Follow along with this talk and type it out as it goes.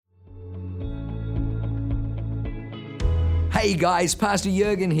Hey guys, Pastor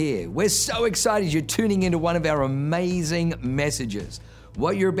Jurgen here. We're so excited you're tuning into one of our amazing messages.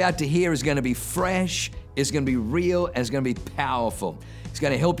 What you're about to hear is going to be fresh, it's going to be real, and it's going to be powerful. It's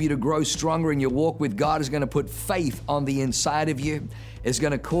going to help you to grow stronger in your walk with God. It's going to put faith on the inside of you. It's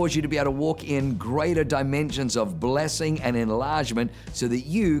going to cause you to be able to walk in greater dimensions of blessing and enlargement so that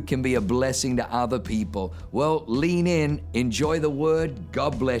you can be a blessing to other people. Well, lean in, enjoy the word.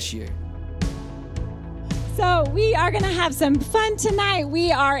 God bless you. So we are going to have some fun tonight. We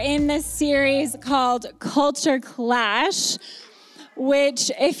are in this series called Culture Clash,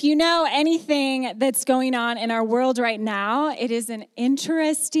 which, if you know anything that's going on in our world right now, it is an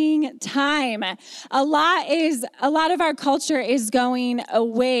interesting time. A lot of our culture is going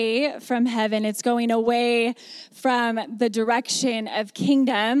away from heaven. It's going away from the direction of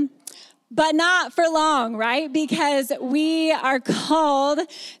kingdom. But not for long, right? Because we are called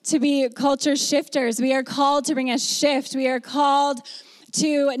to be culture shifters. We are called to bring a shift. We are called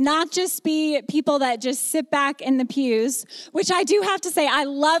to not just be people that just sit back in the pews, which I do have to say, I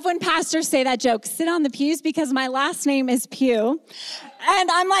love when pastors say that joke, sit on the pews, because my last name is Pugh.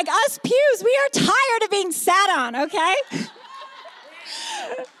 And I'm like, us pews, we are tired of being sat on, okay?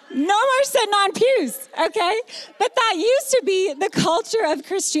 No more sitting on pews, okay? But that used to be the culture of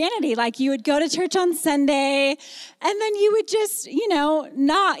Christianity. Like, you would go to church on Sunday, and then you would just,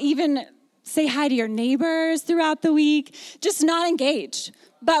 not even say hi to your neighbors throughout the week, just not engage.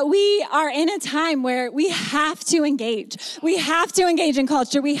 But we are in a time where we have to engage. We have to engage in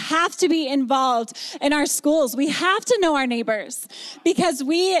culture. We have to be involved in our schools. We have to know our neighbors because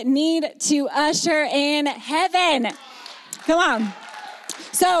we need to usher in heaven. Come on.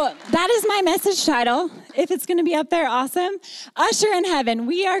 So that is my message title. If it's going to be up there, awesome. Usher in heaven.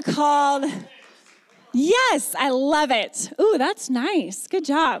 We are called, yes, I love it. Ooh, that's nice. Good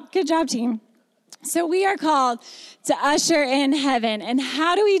job. Good job, team. So we are called to usher in heaven. And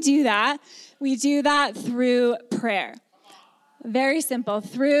how do we do that? We do that through prayer. Very simple,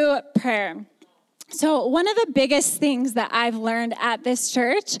 through prayer. So one of the biggest things that I've learned at this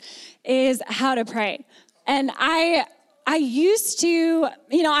church is how to pray. And I used to,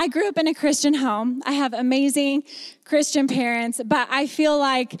 I grew up in a Christian home. I have amazing Christian parents, but I feel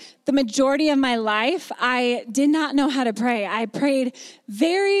like the majority of my life, I did not know how to pray. I prayed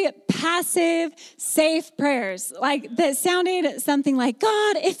very passive, safe prayers, like that sounded something like,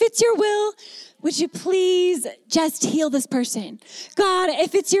 God, if it's your will, would you please just heal this person? God,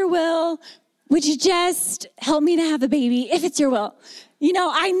 if it's your will, would you just help me to have a baby? If it's your will.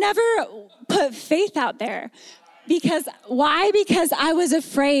 I never put faith out there. Why? Because I was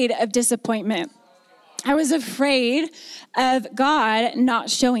afraid of disappointment. I was afraid of God not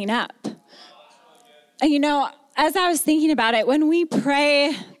showing up. And as I was thinking about it, when we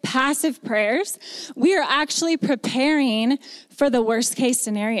pray passive prayers, we are actually preparing for the worst case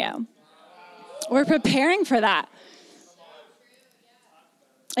scenario. We're preparing for that.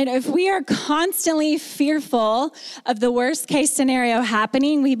 And if we are constantly fearful of the worst case scenario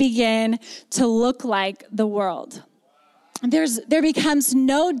happening, we begin to look like the world. There becomes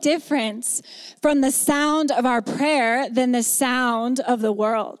no difference from the sound of our prayer than the sound of the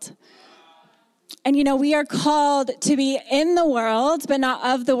world. And we are called to be in the world, but not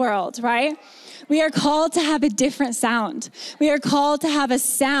of the world, right? We are called to have a different sound. We are called to have a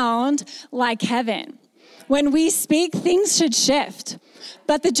sound like heaven. When we speak, things should shift.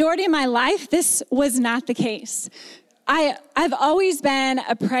 But the majority of my life, this was not the case. I've always been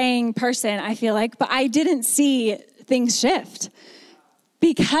a praying person, I feel like, but I didn't see things shift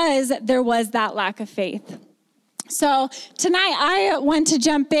because there was that lack of faith. So tonight, I want to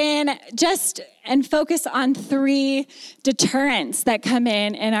jump in and focus on 3 deterrents that come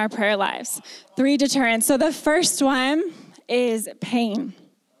in our prayer lives. 3 deterrents. So the first one is pain.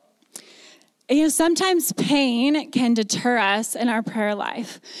 Sometimes pain can deter us in our prayer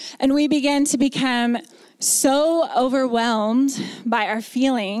life, and we begin to become so overwhelmed by our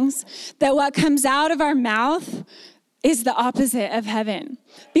feelings that what comes out of our mouth is the opposite of heaven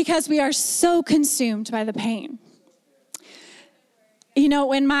because we are so consumed by the pain.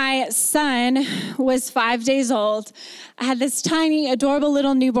 When my son was 5 days old, I had this tiny, adorable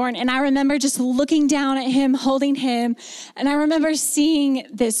little newborn, and I remember just looking down at him, holding him, and I remember seeing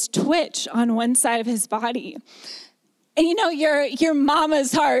this twitch on one side of his body. And your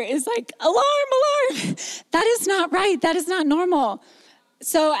mama's heart is like, alarm, alarm. That is not right. That is not normal.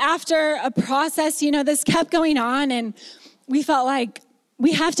 So after a process, this kept going on, and we felt like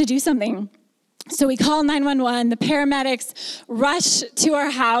we have to do something. So we call 911. The paramedics rush to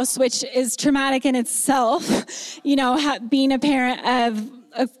our house, which is traumatic in itself, being a parent of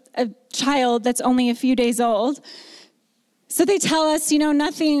a child that's only a few days old. So they tell us,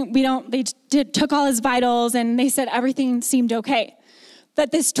 nothing, took all his vitals and they said everything seemed okay.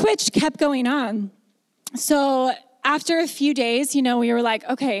 But this twitch kept going on. So after a few days, we were like,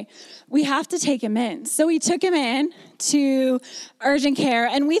 okay, we have to take him in. So we took him in to urgent care,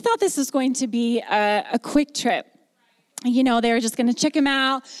 and we thought this was going to be a quick trip. They were just going to check him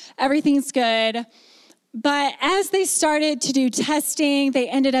out. Everything's good. But as they started to do testing, they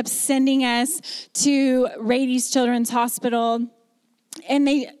ended up sending us to Rady's Children's Hospital.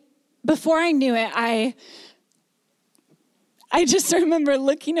 And before I knew it, I just remember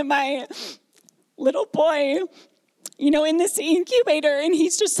looking at my little boy, in this incubator, and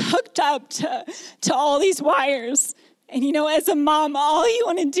he's just hooked up to all these wires. And, as a mom, all you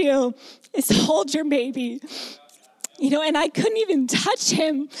want to do is hold your baby. And I couldn't even touch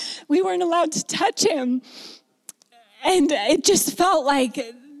him. We weren't allowed to touch him. And it just felt like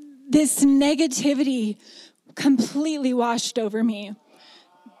this negativity completely washed over me.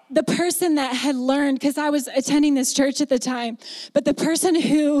 The person that had learned, because I was attending this church at the time, but the person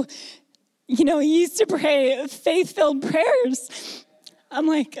who, used to pray faith-filled prayers, I'm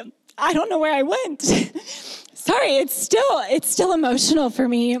like, I don't know where I went. Sorry, it's still emotional for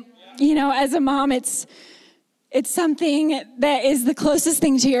me. As a mom, it's something that is the closest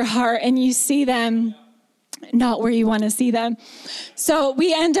thing to your heart, and you see them not where you want to see them. So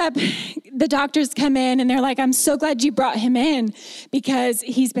we end up, the doctors come in, and they're like, I'm so glad you brought him in because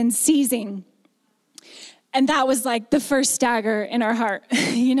he's been seizing. And that was like the first dagger in our heart.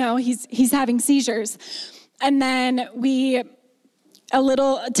 He's having seizures. And then a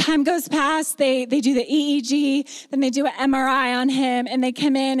little time goes past, they do the EEG, then they do an MRI on him, and they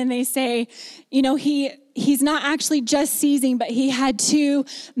come in and they say, he's not actually just seizing, but he had 2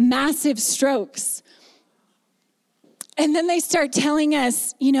 massive strokes. And then they start telling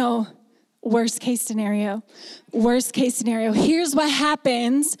us, worst case scenario. Here's what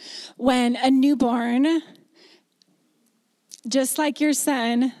happens when a newborn, just like your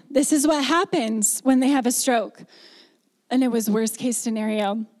son, this is what happens when they have a stroke. And it was worst case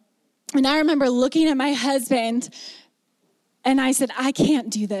scenario. And I remember looking at my husband, and I said, I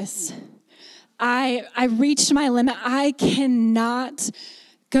can't do this. I reached my limit. I cannot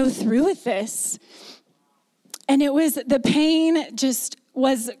go through with this. And the pain just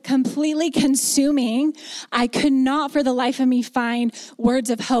was completely consuming. I could not for the life of me find words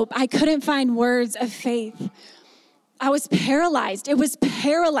of hope. I couldn't find words of faith. I was paralyzed. It was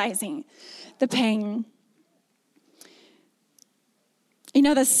paralyzing, the pain.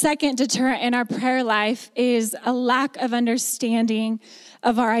 The second deterrent in our prayer life is a lack of understanding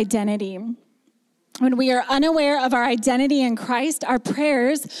of our identity. When we are unaware of our identity in Christ, our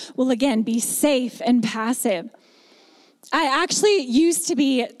prayers will again be safe and passive. I actually used to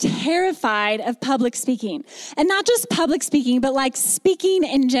be terrified of public speaking, and not just public speaking, but like speaking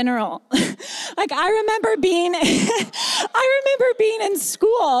in general. I remember being in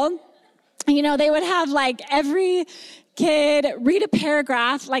school, they would have like every kid read a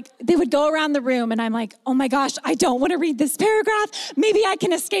paragraph, like they would go around the room, and I'm like, oh my gosh, I don't want to read this paragraph. Maybe I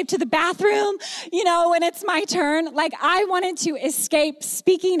can escape to the bathroom, when it's my turn. Like I wanted to escape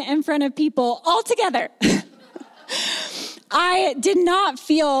speaking in front of people altogether. I did not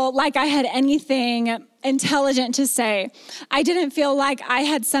feel like I had anything intelligent to say. I didn't feel like I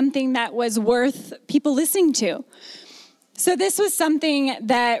had something that was worth people listening to. So this was something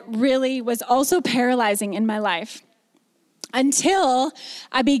that really was also paralyzing in my life. Until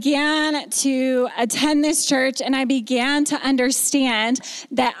I began to attend this church and I began to understand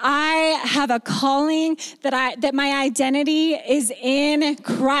that I have a calling, that my identity is in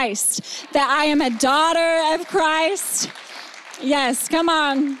Christ, that I am a daughter of Christ. Yes, come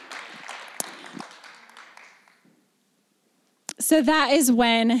on. So that is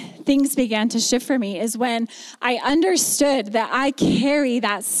when things began to shift for me, is when I understood that I carry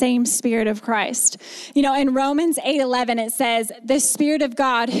that same Spirit of Christ. In Romans 8:11, it says, the Spirit of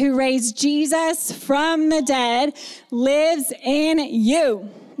God who raised Jesus from the dead lives in you.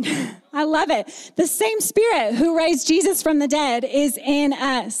 I love it. The same Spirit who raised Jesus from the dead is in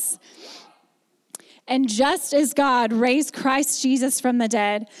us. And just as God raised Christ Jesus from the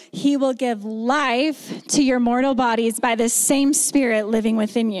dead, he will give life to your mortal bodies by the same Spirit living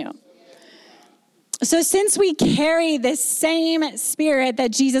within you. So since we carry this same Spirit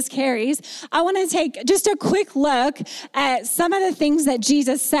that Jesus carries, I want to take just a quick look at some of the things that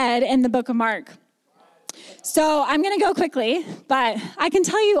Jesus said in the book of Mark. So I'm going to go quickly, but I can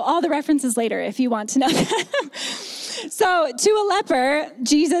tell you all the references later if you want to know them. So to a leper,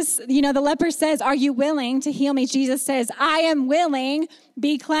 Jesus, the leper says, are you willing to heal me? Jesus says, I am willing,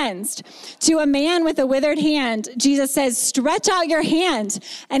 be cleansed. To a man with a withered hand, Jesus says, stretch out your hand.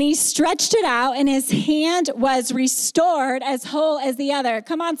 And he stretched it out, and his hand was restored as whole as the other.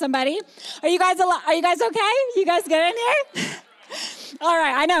 Come on, somebody. Are you guys okay? You guys good in here? All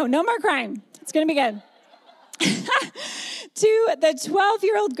right, I know, no more crying. It's going to be good. To the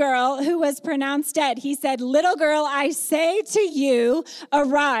 12-year-old girl who was pronounced dead, he said, little girl, I say to you,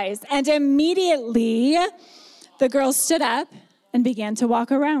 arise. And immediately the girl stood up and began to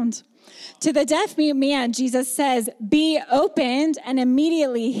walk around. To the deaf-mute man, Jesus says, be opened, and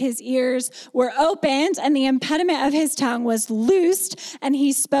immediately his ears were opened, and the impediment of his tongue was loosed, and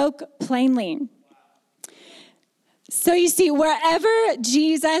he spoke plainly. So you see, wherever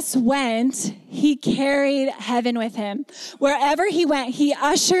Jesus went, he carried heaven with him. Wherever he went, he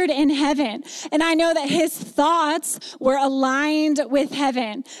ushered in heaven. And I know that his thoughts were aligned with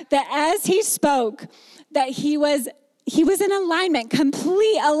heaven, that as he spoke, that he was in alignment,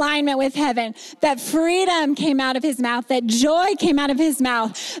 complete alignment with heaven, that freedom came out of his mouth, that joy came out of his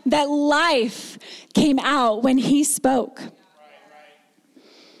mouth, that life came out when he spoke.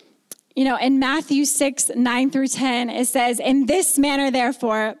 You know, in Matthew 6, 9 through 10, it says, in this manner,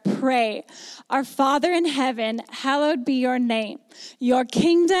 therefore, pray, our Father in heaven, hallowed be your name. Your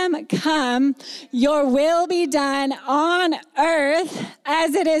kingdom come, your will be done on earth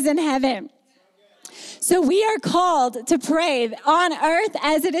as it is in heaven. So we are called to pray on earth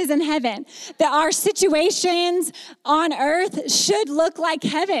as it is in heaven, that our situations on earth should look like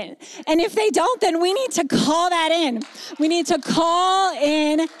heaven. And if they don't, then we need to call that in. We need to call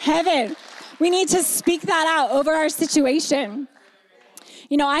in heaven. We need to speak that out over our situation.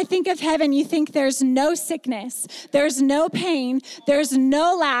 You know, I think of heaven, you think there's no sickness, there's no pain, there's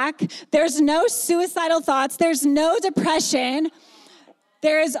no lack, there's no suicidal thoughts, there's no depression.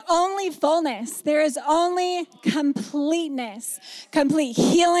 There is only fullness. There is only completeness, complete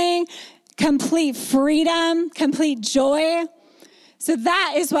healing, complete freedom, complete joy. So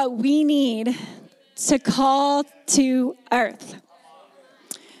that is what we need to call to earth.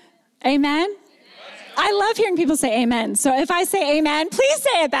 Amen? I love hearing people say amen. So if I say amen, please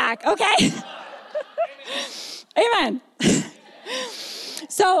say it back, okay? Amen.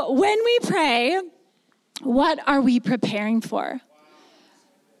 So when we pray, what are we preparing for?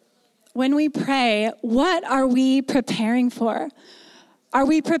 When we pray, what are we preparing for? Are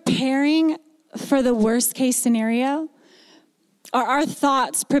we preparing for the worst case scenario? Are our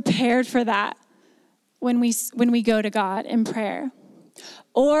thoughts prepared for that when we go to God in prayer?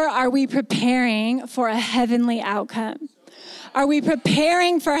 Or are we preparing for a heavenly outcome? Are we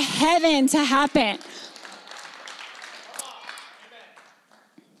preparing for heaven to happen?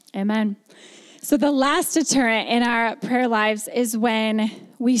 Amen. So the last deterrent in our prayer lives is when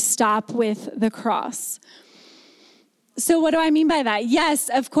we stop with the cross. So what do I mean by that? Yes,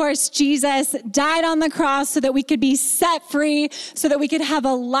 of course, Jesus died on the cross so that we could be set free, so that we could have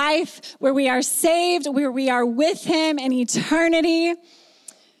a life where we are saved, where we are with him in eternity.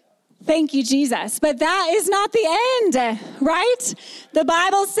 Thank you, Jesus. But that is not the end, right? The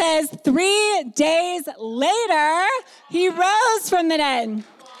Bible says 3 days later, he rose from the dead.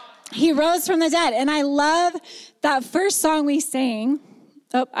 He rose from the dead. And I love that first song we sang.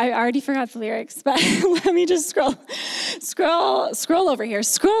 Oh, I already forgot the lyrics, but let me just scroll over here.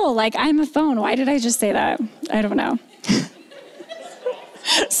 Scroll like I'm a phone. Why did I just say that? I don't know.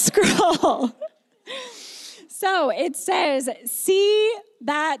 Scroll. So it says, see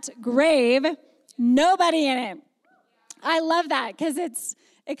that grave, nobody in it. I love that because it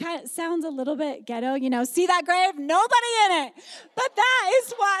kind of sounds a little bit ghetto, you know, see that grave, nobody in it. But that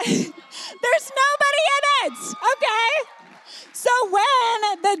is why there's nobody in it, okay? So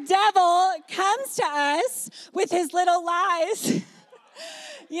when the devil comes to us with his little lies,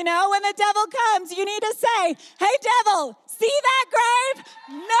 you know, when the devil comes, you need to say, hey, devil, see that grave?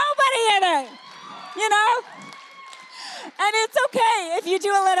 Nobody in it, you know? And it's okay if you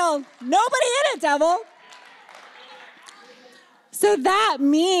do a little, nobody in it, devil. So that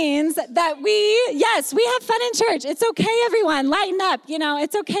means that we have fun in church. It's okay, everyone, lighten up. You know,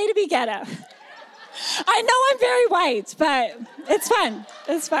 it's okay to be ghetto. I know I'm very white, but it's fun.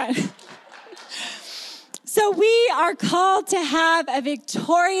 It's fun. So we are called to have a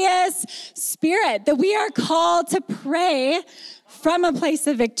victorious spirit, that we are called to pray from a place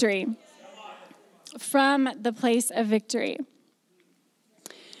of victory. From the place of victory.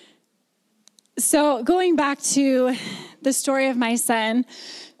 So going back to the story of my son.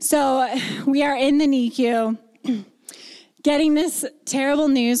 So we are in the NICU getting this terrible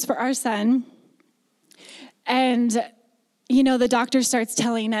news for our son. And, you know, the doctor starts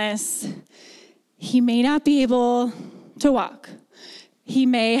telling us he may not be able to walk. he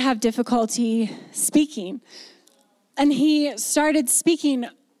may have difficulty speaking. And he started speaking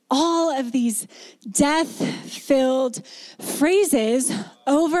all of these death-filled phrases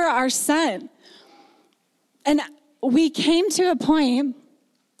over our son. And we came to a point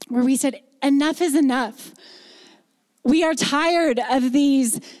where we said, enough is enough. We are tired of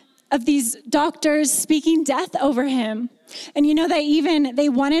these doctors speaking death over him. And they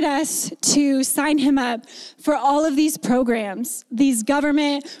wanted us to sign him up for all of these programs, these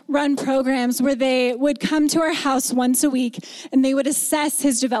government-run programs where they would come to our house once a week and they would assess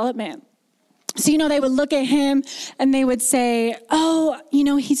his development. So, they would look at him and they would say,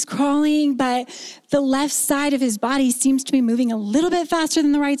 he's crawling, but the left side of his body seems to be moving a little bit faster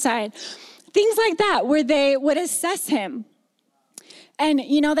than the right side. Things like that, where they would assess him. And,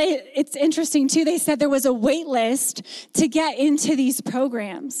 it's interesting, too. They said there was a wait list to get into these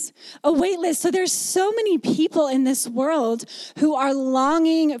programs. A wait list. So there's so many people in this world who are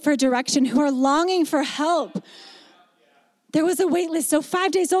longing for direction, who are longing for help. There was a wait list. So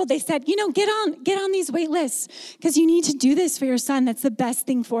 5 days old, they said, get on these wait lists because you need to do this for your son. That's the best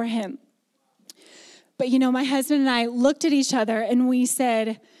thing for him. But, my husband and I looked at each other and we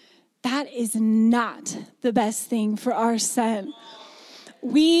said, that is not the best thing for our son.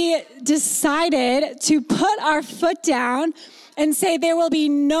 We decided to put our foot down and say there will be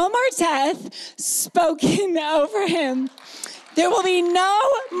no more death spoken over him. There will be no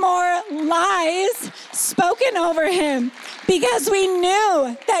more lies spoken over him because we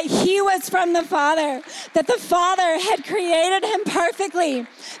knew that he was from the Father, that the Father had created him perfectly,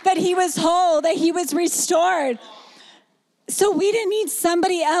 that he was whole, that he was restored. So we didn't need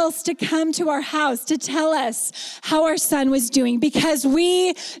somebody else to come to our house to tell us how our son was doing because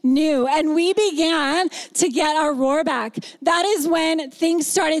we knew and we began to get our roar back. That is when things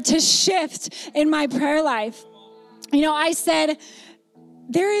started to shift in my prayer life. I said,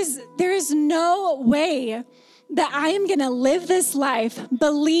 there is no way that I am going to live this life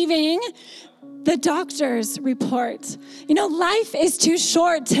believing the doctor's report. Life is too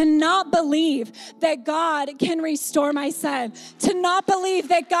short to not believe that God can restore my son, to not believe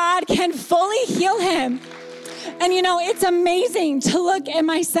that God can fully heal him. And it's amazing to look at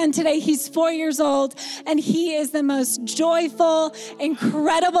my son today. He's 4 years old, and he is the most joyful,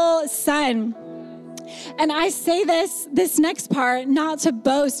 incredible son. And I say this next part, not to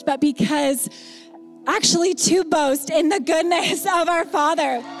boast, but because actually to boast in the goodness of our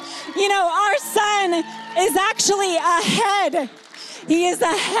Father. Our son is actually ahead. He is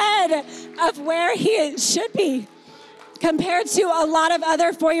ahead of where he should be. Compared to a lot of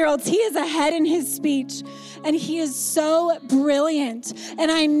other 4-year-olds, he is ahead in his speech. And he is so brilliant. And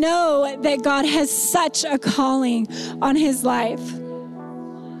I know that God has such a calling on his life.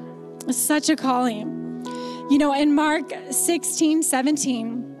 Such a calling. In Mark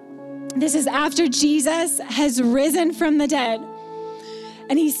 16:17, this is after Jesus has risen from the dead.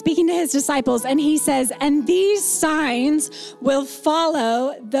 And he's speaking to his disciples and he says, and these signs will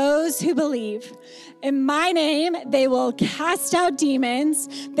follow those who believe. In my name, they will cast out demons.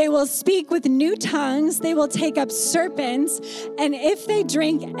 They will speak with new tongues. They will take up serpents. And if they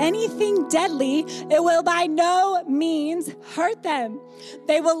drink anything deadly, it will by no means hurt them.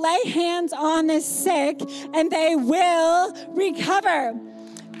 They will lay hands on the sick and they will recover.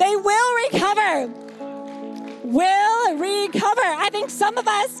 They will recover. Will recover. I think some of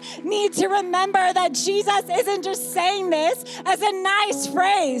us need to remember that Jesus isn't just saying this as a nice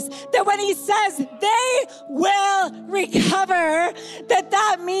phrase, that when he says they will recover,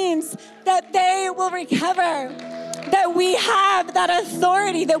 that means that they will recover, that we have that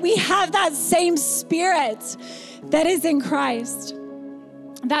authority, that we have that same spirit that is in Christ,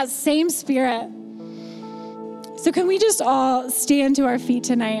 that same spirit. So can we just all stand to our feet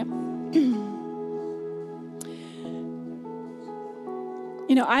tonight?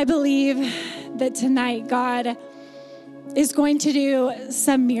 I believe that tonight God is going to do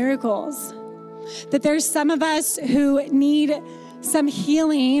some miracles. That there's some of us who need some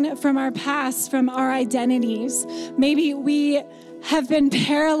healing from our past, from our identities. Maybe we have been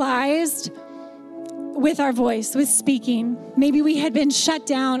paralyzed with our voice, with speaking. Maybe we had been shut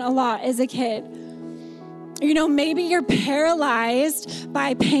down a lot as a kid. Maybe you're paralyzed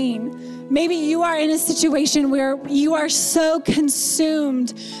by pain. Maybe you are in a situation where you are so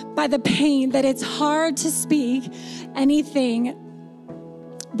consumed by the pain that it's hard to speak anything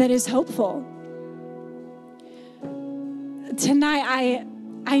that is hopeful. Tonight,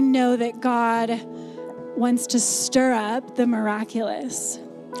 I know that God wants to stir up the miraculous,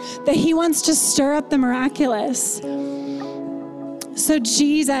 that he wants to stir up the miraculous. So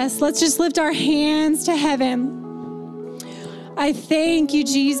Jesus, let's just lift our hands to heaven. I thank you,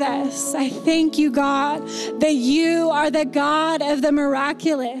 Jesus. I thank you, God, that you are the God of the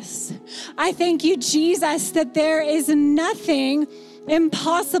miraculous. I thank you, Jesus, that there is nothing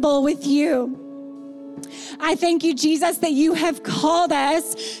impossible with you. I thank you, Jesus, that you have called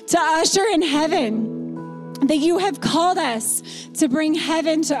us to usher in heaven, that you have called us to bring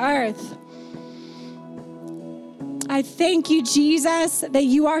heaven to earth. I thank you, Jesus, that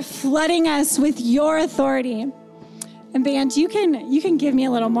you are flooding us with your authority. And band, you can give me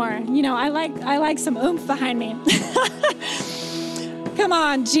a little more. You know, I like some oomph behind me. Come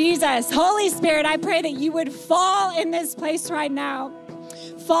on, Jesus. Holy Spirit, I pray that you would fall in this place right now.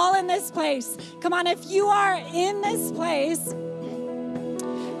 Fall in this place. Come on, if you are in this place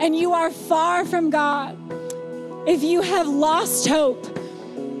and you are far from God, if you have lost hope,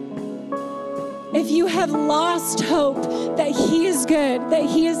 if you have lost hope that he is good, that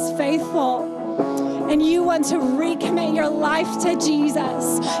he is faithful, and you want to recommit your life to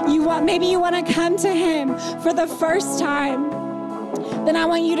Jesus, maybe you want to come to him for the first time, then I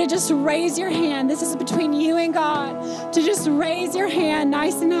want you to just raise your hand. This is between you and God. To just raise your hand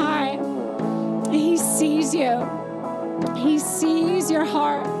nice and high. And he sees you. He sees your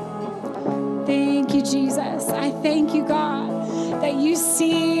heart. Thank you, Jesus. I thank you, God, that you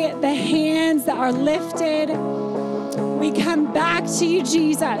see the hands that are lifted. We come back to you,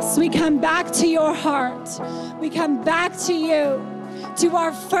 Jesus. We come back to your heart. We come back to you, to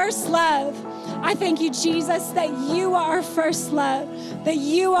our first love. I thank you, Jesus, that you are our first love, that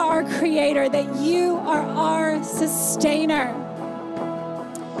you are our creator, that you are our sustainer,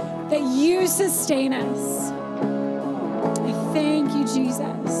 that you sustain us. I thank you,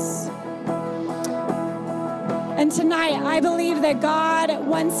 Jesus. And tonight, I believe that God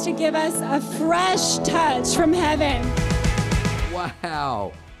wants to give us a fresh touch from heaven.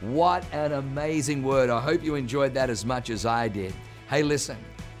 Wow, what an amazing word. I hope you enjoyed that as much as I did. Hey, listen,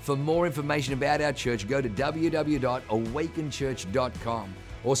 for more information about our church, go to www.awakenchurch.com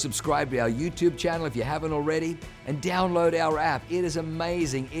or subscribe to our YouTube channel if you haven't already, and download our app. It is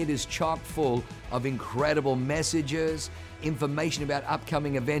amazing. It is chock full of incredible messages, information about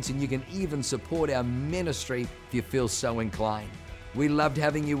upcoming events, and you can even support our ministry if you feel so inclined. We loved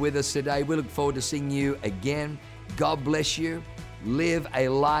having you with us today. We look forward to seeing you again. God bless you. Live a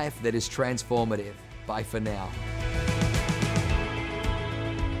life that is transformative. Bye for now.